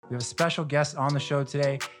We have a special guest on the show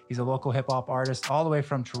today. He's a local hip hop artist all the way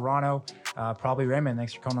from Toronto. Probably Raymond.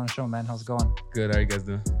 Thanks for coming on the show, man. How's it going? Good. How you guys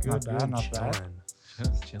doing? Not bad, not bad.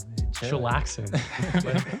 Just chilling. Chillaxing.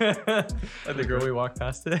 Like the girl we walked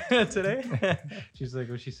past today. She's like,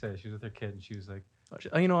 what'd she say? She was with her kid and she was like,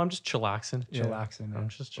 I'm just chillaxing. Chillaxing. I'm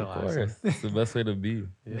just Of chillaxing. course. It's the best way to be.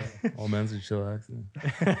 yeah. All men's are chillaxing.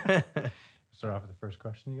 Start off with the first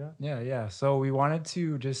question you got? Yeah. So we wanted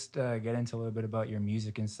to just get into a little bit about your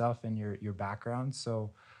music and stuff and your background.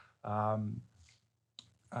 So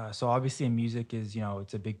obviously music is,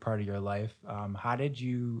 it's a big part of your life. How did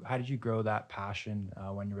you grow that passion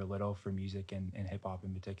when you were little for music and hip hop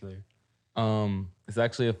in particular? It's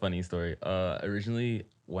actually a funny story. Originally,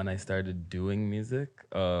 when I started doing music,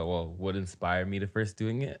 what inspired me to first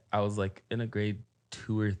doing it, I was like in a grade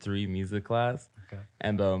 2 or 3 music class. Okay.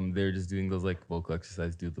 And they were just doing those like vocal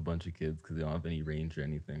exercises with a bunch of kids because they don't have any range or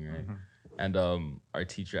anything, right? Mhm. And our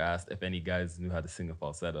teacher asked if any guys knew how to sing a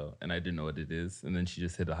falsetto, and I didn't know what it is. And then she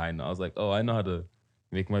just hit a high note. I was like, oh, I know how to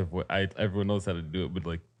make my voice. Everyone knows how to do it, but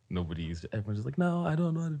like nobody used it. Everyone's just like, no, I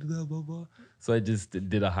don't know how to do that, blah, blah. So I just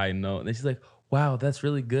did a high note. And then she's like, wow, that's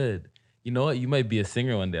really good. You know what? You might be a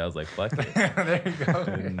singer one day. I was like, fuck it. There you go.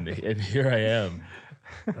 and here I am.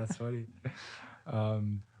 That's funny.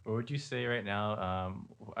 What would you say right now,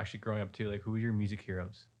 actually growing up too, like who are your music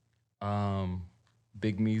heroes?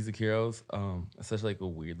 Big music heroes. It's such like a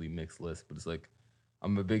weirdly mixed list, but it's like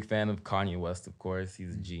I'm a big fan of Kanye West, of course.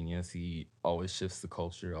 He's a genius. He always shifts the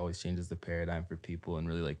culture, always changes the paradigm for people, and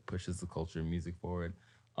really like pushes the culture of music forward.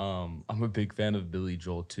 I'm a big fan of Billy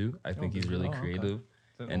Joel too. I think he's really creative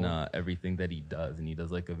in everything that he does, and he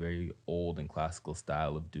does like a very old and classical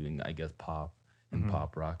style of doing, I guess, pop and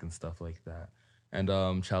pop rock and stuff like that. And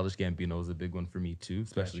Childish Gambino is a big one for me too,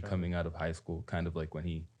 especially coming out of high school, kind of like when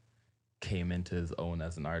he came into his own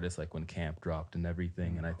as an artist, like when Camp dropped and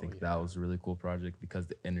everything. And I think that was a really cool project because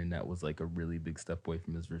the internet was like a really big step away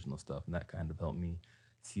from his original stuff. And that kind of helped me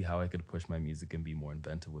see how I could push my music and be more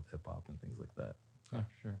inventive with hip hop and things like that. Yeah,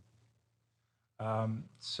 sure.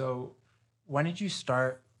 So when did you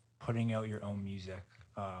start putting out your own music?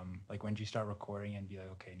 Like when did you start recording and be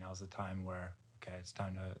like, okay, now's the time where, okay, it's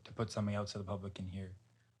time to put something out so the public can hear?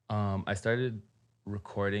 I started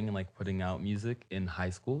recording and like putting out music in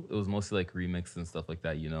high school. It was mostly like remix and stuff like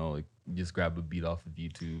that, like you just grab a beat off of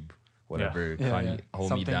YouTube, whatever, Kanye, hold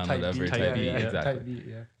Something me down, type whatever, beat, type beat, exactly. Type beat,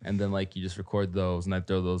 yeah. And then like you just record those and I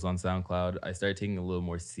throw those on SoundCloud. I started taking it a little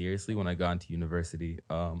more seriously when I got into university.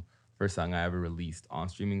 First song I ever released on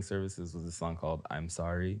streaming services was a song called I'm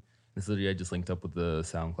Sorry. And so I just linked up with the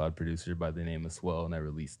SoundCloud producer by the name of Swell, and I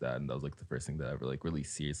released that, and that was like the first thing that I ever like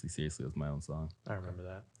released seriously was my own song. I remember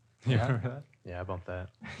that. You Yeah. remember that? Yeah, I bumped that.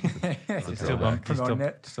 Do you still throwback. bump, do you Promoting still,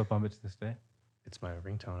 it. still bump it to this day? It's my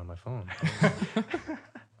ringtone on my phone.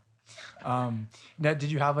 Now, did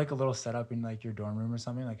you have like a little setup in like your dorm room or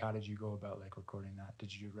something? Like, how did you go about like recording that?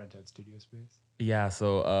 Did you rent out studio space? Yeah,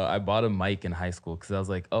 so I bought a mic in high school because I was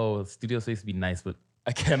like, oh, studio space would be nice, but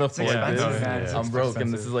I can't afford expensive, this. man. It's I'm broke, and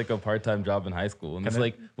expensive. this is like a part-time job in high school, and Can it's it-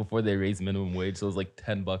 like before they raised minimum wage, so it was like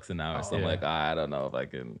 $10 an hour. So I'm yeah. like, I don't know if I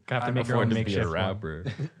can Have to I'm make your afford own to be a makeshift one. rapper.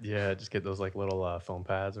 Yeah, just get those like little foam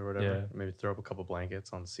pads or whatever. Yeah. Maybe throw up a couple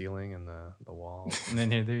blankets on the ceiling and the wall. And then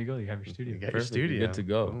there you go. You have your studio. You got your Perfect, studio. good to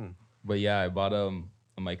go. Boom. But yeah, I bought a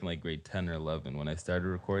mic in like grade 10 or 11 when I started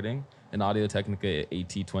recording an Audio Technica AT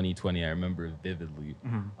 2020. I remember it vividly.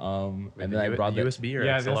 And then I brought that USB or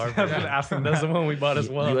Yeah, XLR. that's- I was gonna version? ask them That's the one we bought as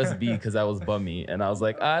well. USB because I was bummy, and I was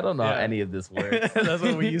like, I don't know how Yeah. any of this works. That's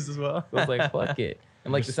what we used as well. So I was like, fuck it.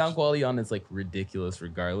 And like the sound quality on it's like ridiculous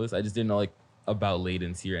regardless. I just didn't know like about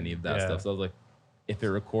latency or any of that Yeah. stuff. So I was like, if it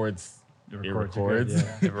records, it records, records. you're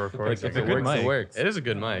good, If it records, Like if a it good works, mic. it works. it is a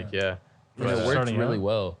good mic. Yeah. And it Yeah. works Starting really out.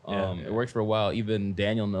 well. Yeah. It worked for a while. Even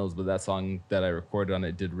Daniel knows, but that song that I recorded on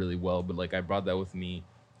it did really well. But like I brought that with me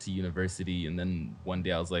to university, and then one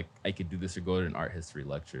day I was like, I could do this or go to an art history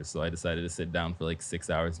lecture. So I decided to sit down for like 6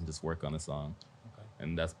 hours and just work on a song. Okay.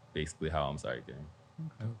 And that's basically how I'm Sorry came.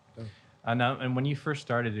 Dope. And when you first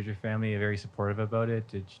started, is your family very supportive about it?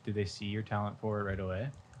 Did they see your talent for it right away?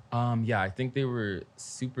 Yeah, I think they were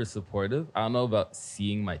super supportive. I don't know about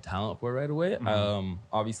seeing my talent for it right away.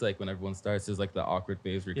 Obviously, like when everyone starts, there's like the awkward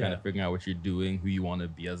phase where you're kind Yeah. of figuring out what you're doing, who you want to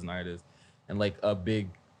be as an artist. And like a big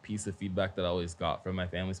piece of feedback that I always got from my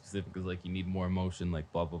family specific is like, you need more emotion,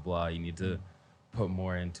 like blah, blah, blah. You need to put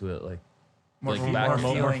more into it. Like, More, Like feeling, back- more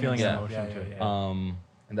more feeling, feeling and and stuff. emotion to it, Yeah.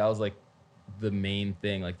 and that was like the main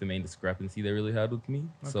thing, like the main discrepancy they really had with me.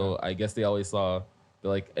 So I guess they always saw that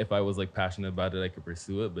like if I was like passionate about it, I could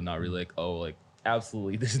pursue it, but not really like, oh, like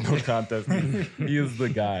absolutely, there's no contest. He is the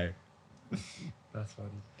guy. That's funny.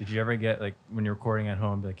 Did you ever get like when you're recording at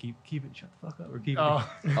home, be like keep it, shut the fuck up, or keep Oh,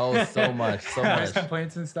 Oh, so much, so much.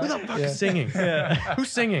 complaints and stuff. Who the fuck is singing?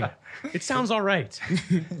 Who's singing? It sounds all right.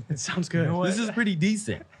 It sounds good. This is pretty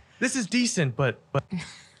decent. This is decent, but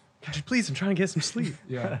could you please? I'm trying to get some sleep.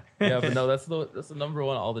 Yeah. Yeah, but no, that's the number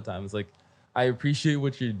one all the time. It's like, I appreciate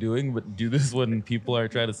what you're doing, but do this when people are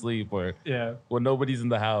trying to sleep or yeah. when nobody's in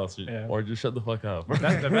the house, or, Yeah. or just shut the fuck up.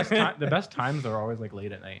 That's the best times are always like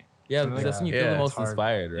late at night. Yeah, Something because that's when you feel Yeah, the it's most hard.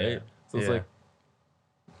 inspired, right? Yeah. So it's Yeah. like,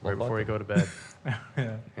 Right well, before you fuck go to bed,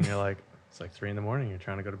 Yeah. and you're like, it's like 3 a.m. You're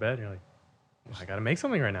trying to go to bed. And you're like, I gotta make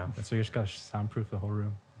something right now. That's why you just gotta soundproof the whole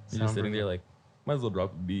room. you're just sitting there like, might as well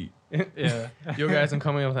drop a beat. Yeah. Yo, guys, I'm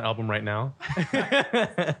coming up with an album right now.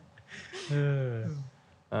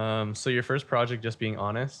 So your first project, Just Being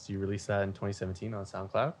Honest, you released that in 2017 on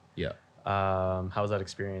SoundCloud. Yeah. How was that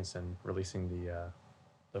experience and releasing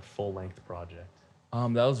the full length project?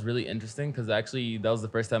 That was really interesting because actually that was the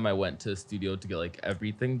first time I went to a studio to get like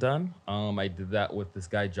everything done. I did that with this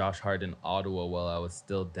guy Josh Hart in Ottawa while I was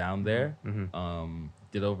still down there.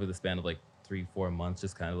 Did over the span of like 3-4 months,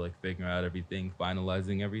 just kind of like figuring out everything,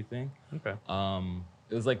 finalizing everything. Okay.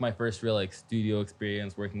 It was like my first real like studio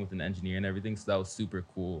experience working with an engineer and everything, so that was super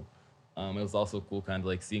cool. It was also cool kind of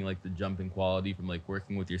like seeing like the jump in quality from like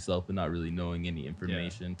working with yourself and not really knowing any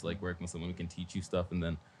information to like working with someone who can teach you stuff and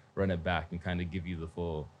then run it back and kind of give you the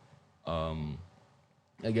full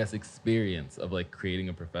I guess experience of like creating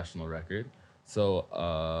a professional record.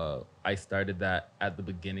 So I started that at the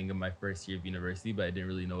beginning of my first year of university, but I didn't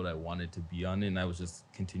really know what I wanted to be on it, and I was just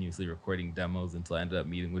continuously recording demos until I ended up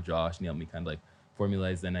meeting with Josh, and he helped me kind of like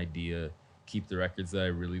formalize an idea, keep the records that I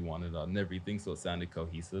really wanted on and everything, so it sounded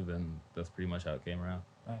cohesive, and that's pretty much how it came around.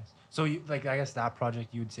 Nice. So you like, I guess that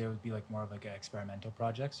project you would say would be like more of like an experimental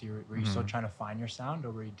project. So were you still trying to find your sound,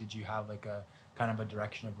 or did you have like a kind of a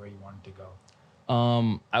direction of where you wanted to go?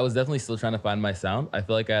 I was definitely still trying to find my sound. I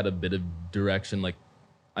feel like I had a bit of direction. Like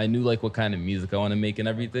I knew like what kind of music I want to make and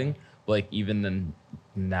everything. But like even then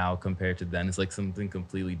now compared to then, it's like something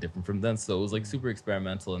completely different from then. So it was like super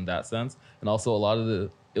experimental in that sense. And also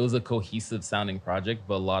it was a cohesive sounding project,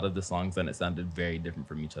 but a lot of the songs then it sounded very different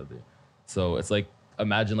from each other. So it's like,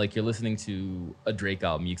 imagine like you're listening to a Drake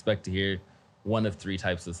album. You expect to hear one of 3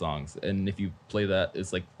 types of songs. And if you play that,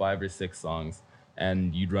 it's like 5 or 6 songs.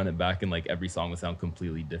 And you'd run it back and like every song would sound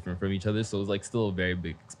completely different from each other. So it was like still a very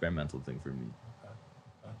big experimental thing for me.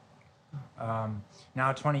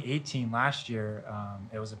 Now 2018, last year,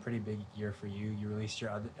 it was a pretty big year for you. You released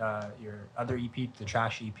your other EP, the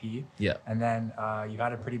Trash EP. Yeah. And then you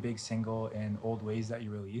had a pretty big single in Old Ways that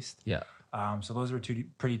you released. Yeah. So those were two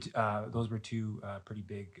pretty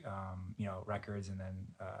big records and then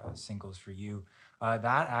singles for you.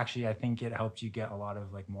 That actually, I think it helped you get a lot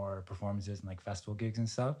of like more performances and like festival gigs and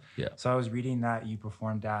stuff. Yeah. So I was reading that you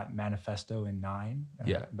performed at Manifesto in 9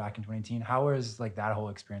 back in 2018. How was like that whole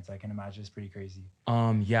experience? I can imagine it's pretty crazy.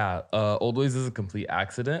 Old Ways is a complete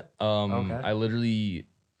accident. Okay. I literally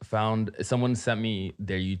found someone sent me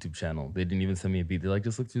their YouTube channel. They didn't even send me a beat. They're like,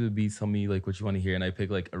 just look through the beats, tell me like what you want to hear. And I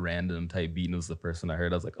picked like a random type beat and it was the first one I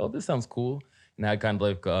heard. I was like, oh, this sounds cool. And it had kind of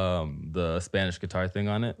like the Spanish guitar thing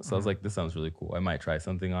on it. So I was like, this sounds really cool. I might try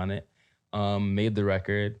something on it. Made the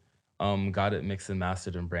record, got it mixed and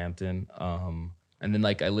mastered in Brampton. And then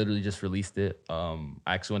like I literally just released it. I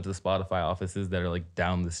actually went to the Spotify offices that are like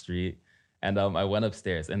down the street. And I went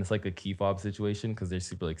upstairs, and it's like a key fob situation because they're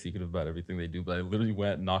super like secretive about everything they do. But I literally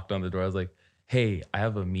went, knocked on the door. I was like, "Hey, I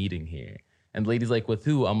have a meeting here." And the lady's like, "With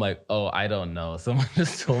who?" I'm like, "Oh, I don't know. Someone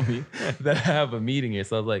just told me that I have a meeting here."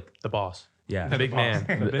 So I was like, The boss. "Yeah, The big man.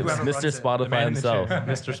 It's Whoever runs Mr. it. Spotify The man in the himself." chair.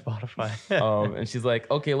 Mr. Spotify. And she's like,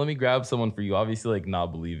 "Okay, let me grab someone for you." Obviously, like not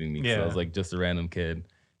believing me. So Yeah. I was like, just a random kid.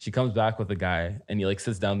 She comes back with a guy and he like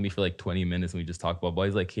sits down with me for like 20 minutes and we just talk about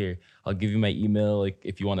boys. Like, here, I'll give you my email. Like,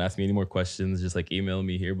 if you want to ask me any more questions, just like email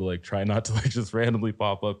me here, but like try not to like just randomly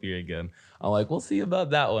pop up here again. I'm like, we'll see about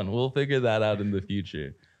that one. We'll figure that out in the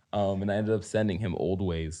future. And I ended up sending him Old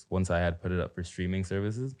Ways once I had put it up for streaming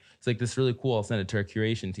services. It's like, this really cool. I'll send it to our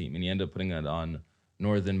curation team. And he ended up putting it on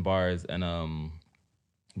Northern Bars and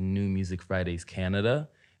New Music Fridays Canada.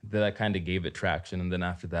 That kind of gave it traction. And then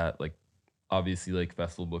after that, like, obviously like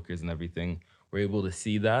festival bookers and everything were able to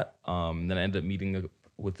see that. Then I ended up meeting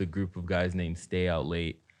with a group of guys named Stay Out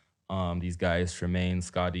Late. These guys, Tremaine,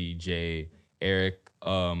 Scotty, Jay, Eric,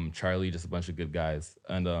 Charlie, just a bunch of good guys.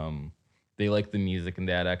 And they liked the music and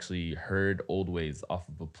they had actually heard Old Ways off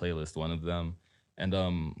of a playlist, one of them. And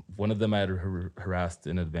one of them I had harassed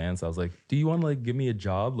in advance. I was like, do you want to like give me a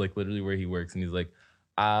job? Like literally where he works. And he's like,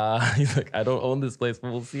 I don't own this place,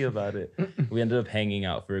 but we'll see about it. We ended up hanging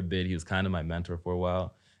out for a bit. He was kind of my mentor for a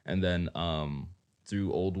while. And then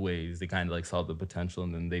through old ways, they kind of like saw the potential,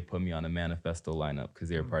 and then they put me on a Manifesto lineup because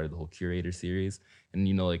they were part of the whole curator series. And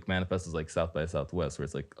you know, like Manifesto is like South by Southwest, where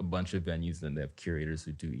it's like a bunch of venues and they have curators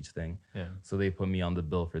who do each thing. Yeah. So they put me on the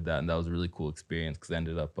bill for that, and that was a really cool experience because I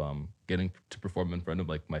ended up getting to perform in front of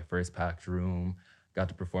like my first packed room, got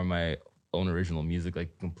to perform my own original music,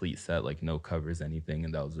 like complete set, like no covers, anything,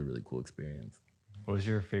 and that was a really cool experience. What was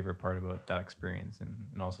your favorite part about that experience,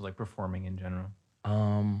 and also like performing in general?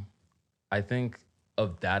 I think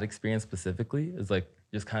of that experience specifically is like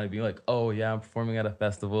just kind of being like, oh yeah, I'm performing at a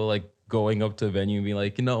festival, like going up to a venue and being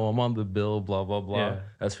like, you know, I'm on the bill, blah blah blah. Yeah.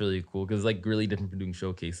 That's really cool because like really different from doing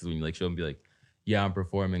showcases when you like show and be like, yeah, I'm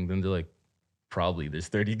performing. Then they're like, probably there's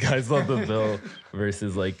 30 guys on the bill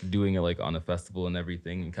versus like doing it like on a festival and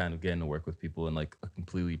everything and kind of getting to work with people in like a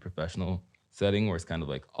completely professional setting where it's kind of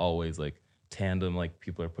like always like tandem, like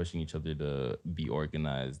people are pushing each other to be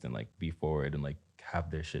organized and like be forward and like have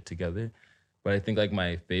their shit together. But I think like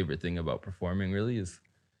my favorite thing about performing really is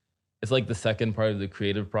it's like the second part of the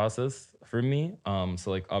creative process for me.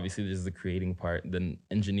 So like obviously there's the creating part. Then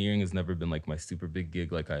engineering has never been like my super big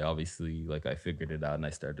gig. Like I obviously like I figured it out and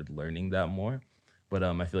I started learning that more. But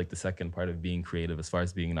I feel like the second part of being creative, as far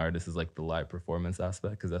as being an artist, is like the live performance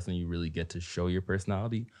aspect because that's when you really get to show your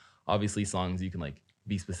personality. Obviously, songs you can like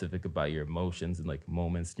be specific about your emotions and like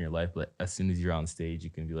moments in your life, but as soon as you're on stage, you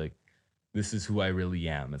can be like, this is who I really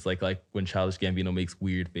am. It's like when Childish Gambino makes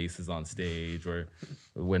weird faces on stage, or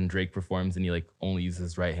when Drake performs and he like only uses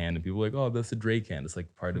his right hand, and people are like, oh, that's a Drake hand. It's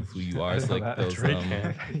like part of who you are. It's like those.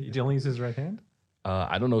 He only uses his right hand.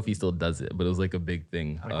 I don't know if he still does it, but it was like a big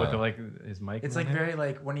thing. Like with his mic. It's in like one hand? very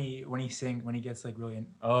like when he gets like really.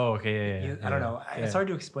 Oh, okay, yeah. I don't know. Yeah. It's hard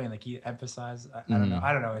to explain. Like he emphasized. I don't know.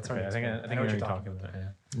 I don't know. It's hard. Okay, to I explain. think I know know what what you're you're talking talking about.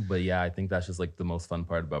 about. Yeah. But yeah, I think that's just like the most fun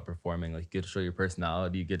part about performing. Like you get to show your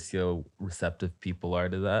personality, you get to see how receptive people are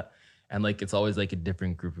to that. And like it's always like a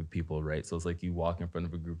different group of people, right? So it's like you walk in front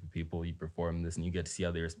of a group of people, you perform this, and you get to see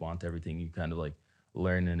how they respond to everything. You kind of like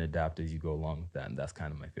learn and adapt as you go along with that. And that's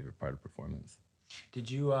kind of my favorite part of performance.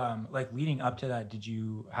 Did you like leading up to that? Did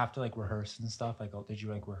you have to like rehearse and stuff? Like, did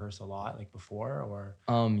you like rehearse a lot like before or?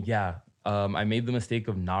 Yeah. I made the mistake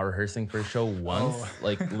of not rehearsing for a show once,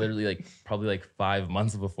 like literally like probably like 5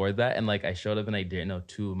 months before that. And like I showed up and I didn't know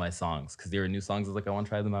 2 of my songs because they were new songs. I was like, I want to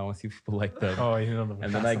try them. I want to see if people like them. Oh, you know the.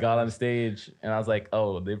 And then I got on stage and I was like,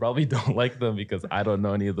 oh, they probably don't like them because I don't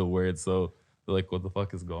know any of the words. So they're like, what the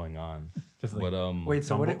fuck is going on? Just like, But Wait,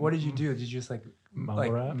 so what did you do? Did you just like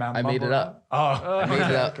Mumble rap? I made it up. Oh, I made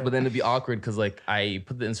it up, okay. but then it'd be awkward because like I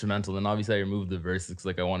put the instrumental, and obviously I removed the verses because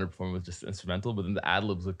like I wanted to perform with just instrumental, but then the ad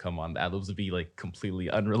libs would come on. The ad libs would be like completely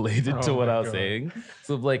unrelated to Oh what my I was God. saying.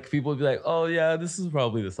 So like people would be like, "Oh yeah, this is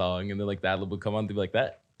probably the song," and then like the ad lib would come on, they'd be like,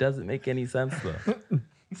 "That doesn't make any sense though."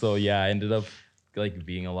 So yeah, I ended up like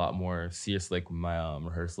being a lot more serious like with my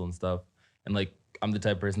rehearsal and stuff, and like I'm the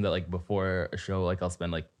type of person that like before a show like I'll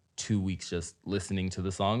spend like 2 weeks just listening to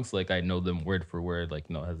the songs. Like I know them word for word,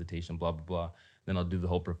 like no hesitation, blah, blah, blah. Then I'll do the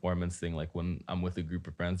whole performance thing, like when I'm with a group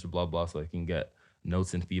of friends or blah, blah, so I can get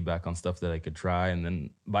notes and feedback on stuff that I could try. And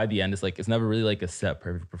then by the end, it's like, it's never really like a set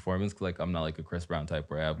perfect performance. Cause like, I'm not like a Chris Brown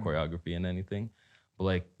type where I have choreography and anything. But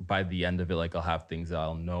like by the end of it, like I'll have things that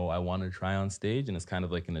I'll know I want to try on stage. And it's kind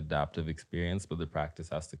of like an adaptive experience, but the practice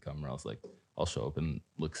has to come or else like I'll show up and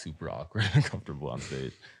look super awkward and uncomfortable on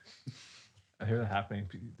stage. I hear that happening.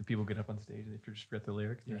 The people get up on stage and they just forget the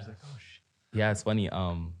lyrics. They're just like, oh shit. Yeah, it's funny.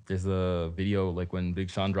 There's a video like when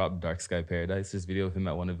Big Sean dropped Dark Sky Paradise. There's a video of him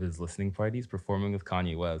at one of his listening parties performing with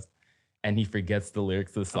Kanye West, and he forgets the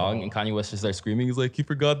lyrics to the song. And Kanye West just starts screaming. He's like, "He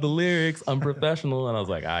forgot the lyrics. I'm professional." And I was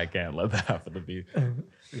like, I can't let that happen to me.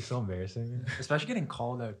 It's so embarrassing. Especially getting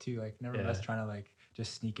called out too. Like never Yeah. best trying to like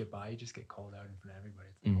just sneak it by. You just get called out in front of everybody.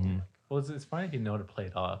 It's like, Mhm. like, Well, it's fine if you know to play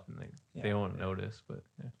it off and Yeah. they won't notice, but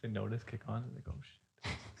if they notice, kick on, and they go, oh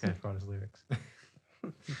shit. This guy forgot his lyrics.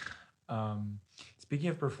 Speaking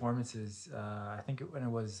of performances, I think when it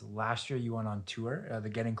was last year you went on tour, the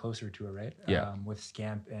Getting Closer tour, right? Yeah. With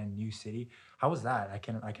Scamp and New City. How was that? I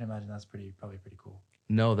can imagine that's probably pretty cool.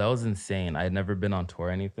 No, that was insane. I had never been on tour or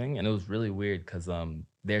anything, and it was really weird because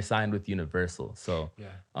they're signed with Universal. So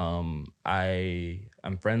Yeah.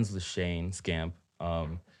 I'm friends with Shane Scamp.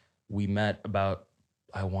 We met about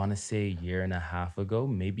I want to say a year and a half ago,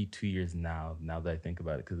 maybe 2 years now. Now that I think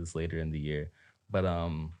about it, because it's later in the year. But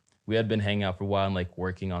we had been hanging out for a while and like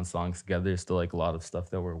working on songs together. There's still like a lot of stuff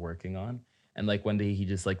that we're working on. And like one day he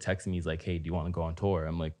just like texted me. He's like, "Hey, do you want to go on tour?"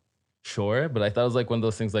 I'm like, "Sure," but I thought it was like one of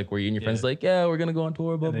those things like where you and your friends Yeah. like, "Yeah, we're gonna go on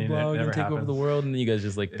tour, blah And blah then blah, it we're gonna never take over the happens. world," and then you guys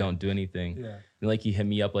just like Yeah. don't do anything. Yeah. And like he hit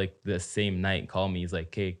me up like the same night, called me. He's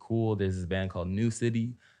like, "Hey, cool. There's this band called New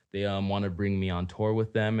City. they want to bring me on tour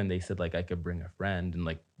with them, and they said like I could bring a friend, and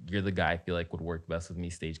like you're the guy I feel like would work best with me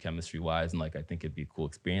stage chemistry wise, and like I think it'd be a cool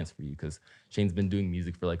experience for you because Shane's been doing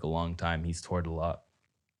music for like a long time. He's toured a lot,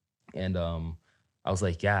 and I was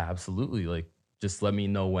like, yeah, absolutely. Like, just let me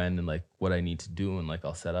know when and like what I need to do, and like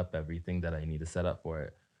I'll set up everything that I need to set up for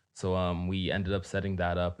it. So we ended up setting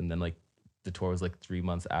that up, and then like the tour was like 3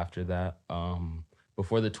 months after that.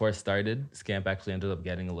 Before the tour started, Scamp actually ended up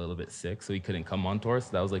getting a little bit sick, so he couldn't come on tour. So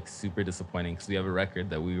that was like super disappointing because we have a record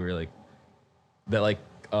that we were like that like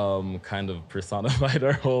kind of personified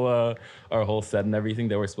our whole set and everything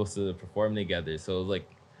that we're supposed to perform together. So it was like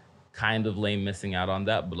kind of lame missing out on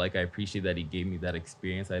that, but like I appreciate that he gave me that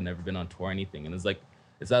experience. I had never been on tour or anything, and it's like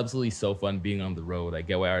it's absolutely so fun being on the road. I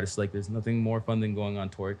get why artists like there's nothing more fun than going on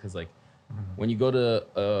tour because like when you go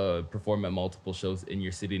to perform at multiple shows in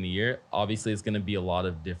your city in a year, obviously it's going to be a lot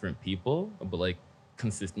of different people, but like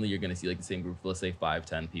consistently you're going to see like the same group of, let's say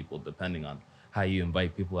 5-10 people depending on how you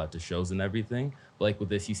invite people out to shows and everything. But like with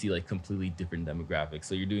this you see like completely different demographics.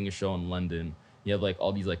 So you're doing a show in London, you have like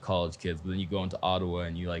all these like college kids, but then you go into Ottawa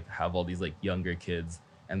and you like have all these like younger kids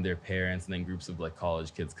and their parents, and then groups of like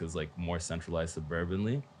college kids because like more centralized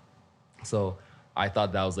suburbanly. So I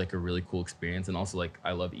thought that was like a really cool experience. And also like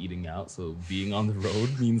I love eating out, so being on the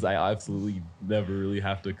road means I absolutely never really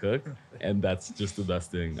have to cook, and that's just the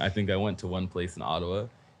best thing. I think I went to one place in Ottawa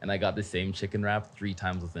and I got the same chicken wrap 3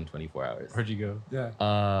 times within 24 hours. Where'd you go?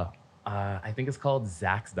 Yeah. I think it's called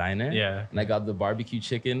Zach's Diner. Yeah. And I got the barbecue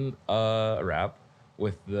chicken wrap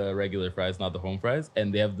with the regular fries, not the home fries,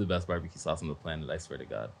 and they have the best barbecue sauce on the planet, I swear to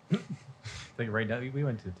God. Like right now, we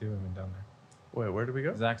went to it too. We went down there. Wait, where did we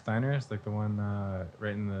go? Zach's Diner is like the one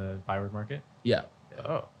right in the Byward Market. Yeah.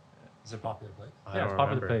 Oh, It's a popular place. I Yeah, don't it's a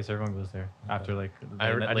popular remember. place. Everyone goes there after like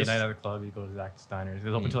I late just- night at the club. You go to Zach's Diner. It's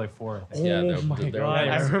open till like 4. I think. Yeah, Oh they're- my they're god, I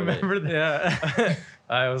nice for it. remember that. Yeah.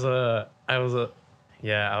 I was a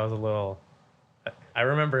little. I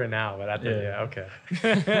remember it now, but at the Yeah. okay.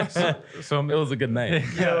 So It was a good night.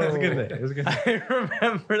 yeah, it was a good day. It was a good day. I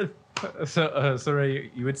remember. So Ray,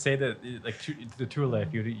 you would say that like the tour life,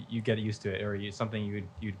 you get used to it, or something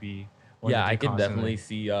you'd be. wanting Yeah, to do I could constantly? definitely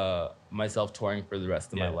see myself touring for the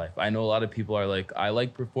rest of my Yeah. life. I know a lot of people are like, I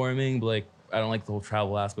like performing, but like I don't like the whole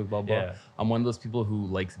travel aspect, blah blah. Yeah. I'm one of those people who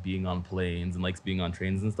likes being on planes and likes being on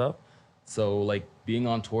trains and stuff. So like being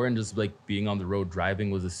on tour and just like being on the road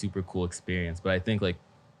driving was a super cool experience. But I think like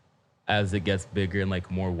as it gets bigger and like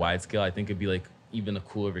more wide scale, I think it'd be like even a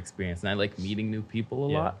cooler experience. And I like meeting new people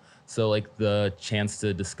a Yeah. lot. So like the chance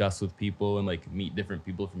to discuss with people and like meet different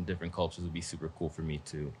people from different cultures would be super cool for me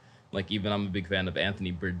too. Like even I'm a big fan of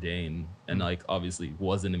Anthony Bourdain, and like obviously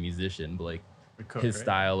wasn't a musician, but like The cook, his right?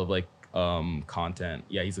 style of like content.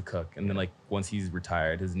 Yeah, he's a cook. And then like once he's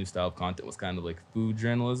retired, his new style of content was kind of like food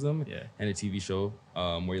journalism Yeah. and a TV show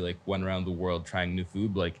where he like went around the world trying new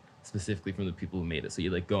food, but, like specifically from the people who made it. So you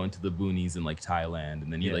like go into the boonies in like Thailand,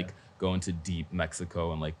 and then you Yeah. like go into deep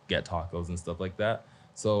Mexico and like get tacos and stuff like that.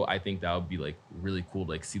 So I think that would be like really cool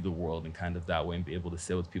to like see the world and kind of that way and be able to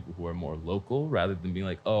sit with people who are more local rather than being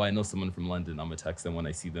like, oh, I know someone from London. I'm gonna text them when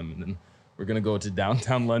I see them, and then we're gonna go to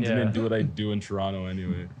downtown London Yeah. and do what I do in Toronto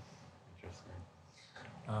anyway.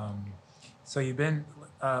 So you've been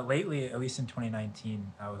lately, at least in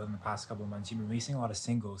 2019, within the past couple of months, you've been releasing a lot of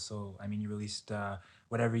singles. So I mean, you released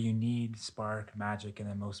Whatever You Need, Spark, Magic, and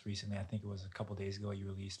then most recently, I think it was a couple days ago, you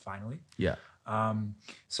released Finally. Yeah.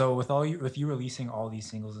 So with you releasing all these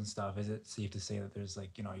singles and stuff, is it safe to say that there's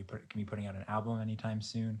like, you know, can be putting out an album anytime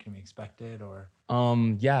soon? Can we expect it, or?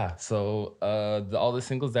 Yeah. So all the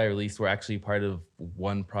singles that I released were actually part of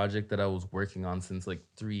one project that I was working on since like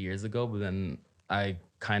 3 years ago, but then I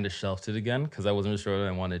kind of shelved it again because I wasn't sure what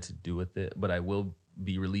I wanted to do with it. But I will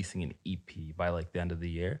be releasing an EP by like the end of the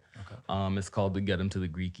year. Okay. It's called the Get 'Em to the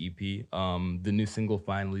Greek EP. The new single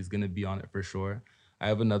Finally is gonna be on it for sure. I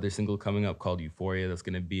have another single coming up called Euphoria that's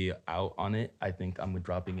gonna be out on it. I think I'm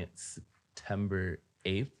dropping it September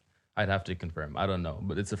 8th. I'd have to confirm. I don't know,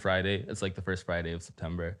 but it's a Friday. It's like the first Friday of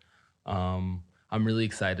September. I'm really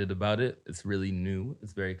excited about it. It's really new.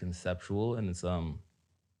 It's very conceptual, and it's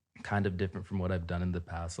kind of different from what I've done in the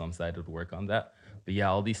past. So I'm excited to work on that. But yeah,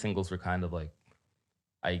 all these singles were kind of like,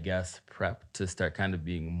 I guess, prep to start kind of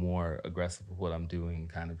being more aggressive with what I'm doing,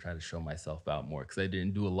 kind of try to show myself out more. Because I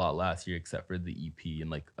didn't do a lot last year except for the EP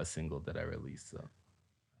and like a single that I released. So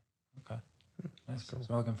Okay. Nice. So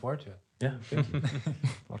we're looking forward to it. yeah, thank you. Lots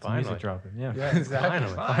of Finally. music dropping. Yeah.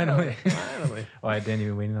 exactly. Finally. Finally. Why, Dan, you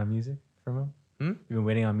been waiting on music from him? Hmm? You've been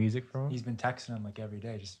waiting on music from him? He's been texting him like every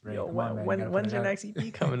day, just ready. Yo, Come on, man, you gotta put when's it your out." next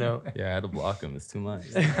EP coming out? Yeah, I had to block him. It's too much.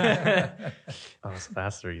 Oh, so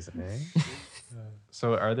that's the reason, eh?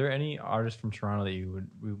 So, are there any artists from Toronto that you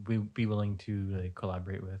would be willing to like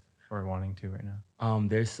collaborate with or wanting to right now?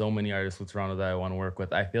 There's so many artists with Toronto that I want to work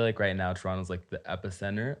with. I feel like right now Toronto's like the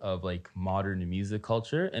epicenter of like modern music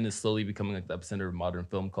culture, and it's slowly becoming like the epicenter of modern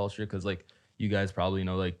film culture. Because like you guys probably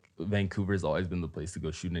know, like Vancouver's always been the place to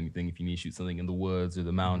go shoot anything if you need to shoot something in the woods or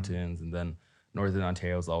the mountains, and then Northern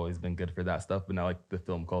Ontario's always been good for that stuff. But now like the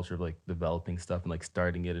film culture of like developing stuff and like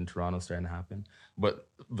starting it in Toronto starting to happen. But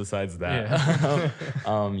besides that,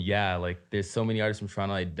 yeah, like there's so many artists from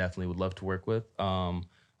Toronto I definitely would love to work with.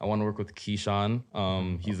 I want to work with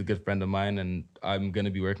Keyshawn. He's a good friend of mine, and I'm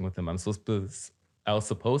gonna be working with him. I was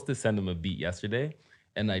supposed to send him a beat yesterday,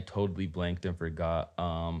 and I totally blanked and forgot.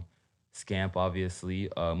 Scamp, obviously.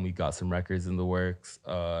 We got some records in the works.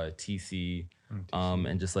 TC,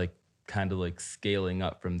 and just like kind of like scaling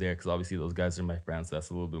up from there, because obviously those guys are my friends. So that's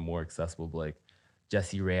a little bit more accessible. But like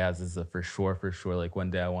Jesse Reyes is a for sure. Like one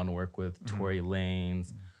day I want to work with Tory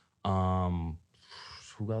Lanez.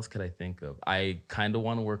 Who else could I think of? I kind of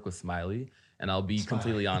want to work with Smiley, and I'll be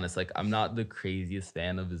completely honest. Like I'm not the craziest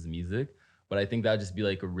fan of his music, but I think that'd just be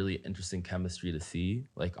like a really interesting chemistry to see,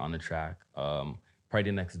 like on a track.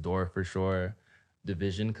 Party Next Door for sure.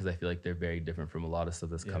 Division, because I feel like they're very different from a lot of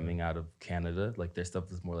stuff that's coming out of Canada. Like their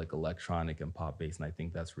stuff is more like electronic and pop based, and I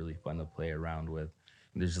think that's really fun to play around with.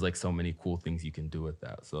 And there's just like so many cool things you can do with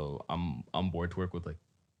that. So I'm on board to work with like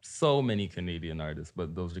so many Canadian artists,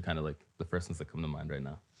 but those are kind of like the first ones that come to mind right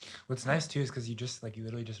now. What's nice too is because you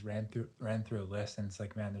literally just ran through a list, and it's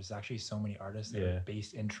like, man, there's actually so many artists that are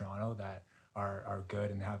based in Toronto that are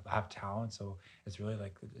good and have talent. So it's really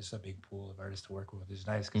like it's a big pool of artists to work with. It's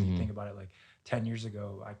nice because you think about it, like 10 years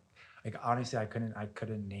ago, honestly I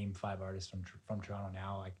couldn't name 5 artists from Toronto.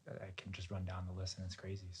 Now I can just run down the list, and it's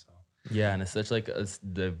crazy. So yeah, and it's such like a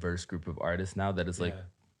diverse group of artists now that it's like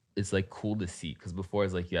it's like cool to see, because before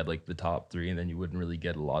it's like you had like the top 3 and then you wouldn't really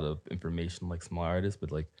get a lot of information like small artists,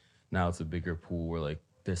 but like now it's a bigger pool where like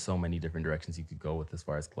there's so many different directions you could go with as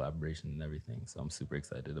far as collaboration and everything. So I'm super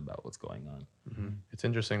excited about what's going on. It's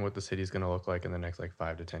interesting what the city's going to look like in the next like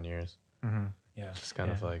 5 to 10 years. yeah, Just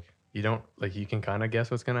kind of like you don't like you can kind of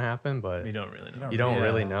guess what's going to happen, but We don't really know. you don't Yeah.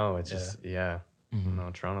 really know. It's just no,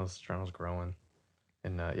 Toronto's growing,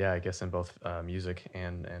 and I guess in both music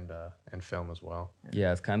and film as well.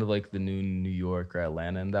 Yeah, it's kind of like the new New York or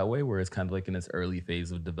Atlanta in that way, where it's kind of like in its early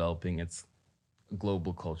phase of developing its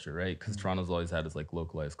global culture, right? Because Toronto's always had its like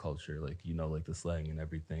localized culture, like like the slang and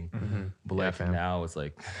everything. But Yeah, like fam. now it's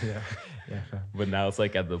like, Yeah. but now it's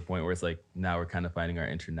like at the point where it's like now we're kind of finding our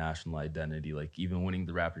international identity. Like even winning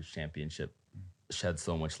the Raptors championship shed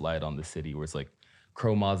so much light on the city, where it's like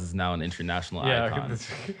Chromaz is now an international icon.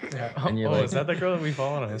 And you're like, Is that the girl that we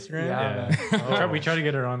followed on Instagram? Yeah. We tried to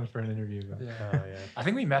get her on for an interview. But I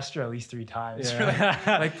think we messaged her at least 3 times. Yeah.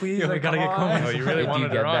 like please, Yeah, we like, gotta come get on. Chromaz. Oh, you really if you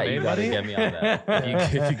wanted get her on, that, eh, you gotta buddy? get me on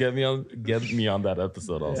that. If you get me on that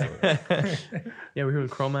episode also. Yeah, we were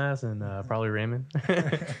with Chromaz and probably Raymond.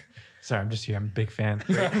 Sorry, I'm just here. I'm a big fan.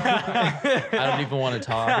 I don't even want to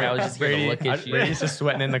talk. I was just here to look at you. Brady's just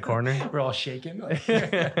sweating in the corner. We're all shaking. Like,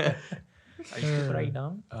 Are you stupid? Are you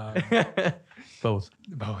dumb? Both.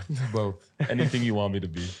 Both. Anything you want me to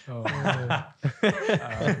be.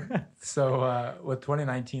 So with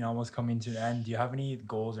 2019 almost coming to an end, do you have any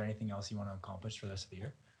goals or anything else you want to accomplish for the rest of the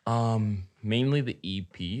year? Mainly the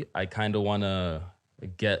EP. I kind of want to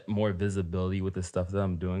get more visibility with the stuff that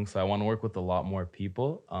I'm doing. So I want to work with a lot more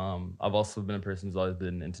people. I've also been a person who's always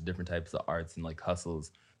been into different types of arts and like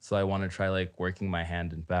hustles. So I want to try like working my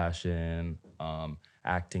hand in fashion,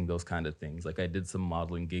 acting, those kind of things. Like I did some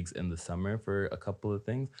modeling gigs in the summer for a couple of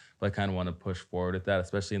things, but I kind of want to push forward with that,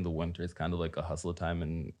 especially in the winter. It's kind of like a hustle time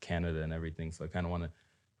in Canada and everything. So I kind of want to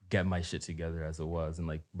get my shit together as it was. And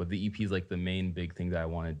like, but the EP is like the main big thing that I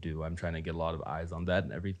want to do. I'm trying to get a lot of eyes on that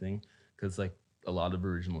and everything, because like a lot of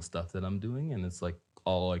original stuff that I'm doing, and it's like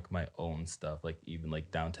all like my own stuff, like even like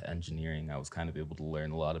down to engineering. I was kind of able to learn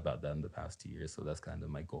a lot about that in the past 2 years. So that's kind of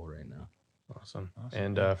my goal right now. Awesome.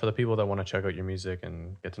 And for the people that want to check out your music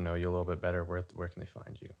and get to know you a little bit better, where can they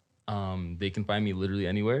find you? They can find me literally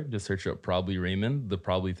anywhere. Just search up Probably Raymond. The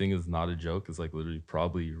probably thing is not a joke. It's like literally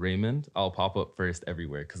Probably Raymond. I'll pop up first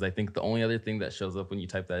everywhere, because I think the only other thing that shows up when you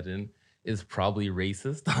type that in is Probably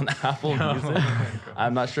Racist on Apple Music.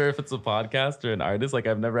 I'm not sure if it's a podcast or an artist. Like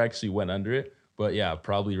I've never actually went under it, but yeah,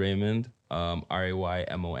 Probably Raymond,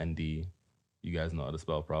 Raymond. You guys know how to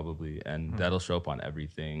spell probably, and that'll show up on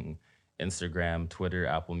everything: Instagram, Twitter,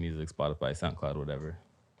 Apple Music, Spotify, SoundCloud, whatever.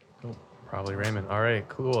 Probably Raymond. All right,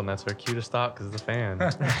 cool. And that's our cue to stop because of the fan.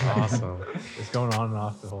 Awesome. It's going on and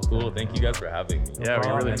off the whole Cool. time. Thank you guys for having me. Yeah, we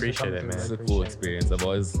problem, really man. appreciate it, This is man. a cool experience. I've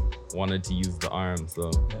always wanted to use the arm,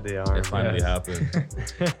 so They are. it finally yes. happened.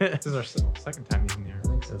 This is our second time using the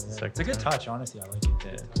arm. That's the It's second It's a good time. touch, honestly. I like it.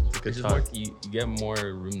 Yeah. It's a It's good just talk. more, you get more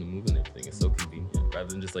room to move and everything. It's so convenient rather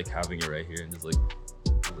than just like having it right here and just like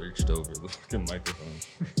lurched over the fucking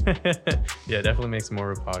microphone. Yeah, definitely makes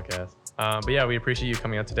more of a podcast. But yeah, we appreciate you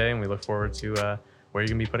coming out today, and we look forward to where you're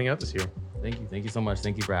gonna be putting out this year. Thank you so much.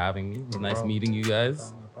 Thank you for having me. It was nice problem. meeting you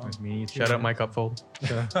guys. Nice meeting you too, Shout out man. Mike Upfold.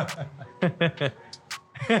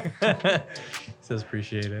 Says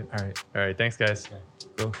appreciate it. All right. All right, thanks guys.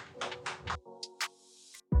 Go.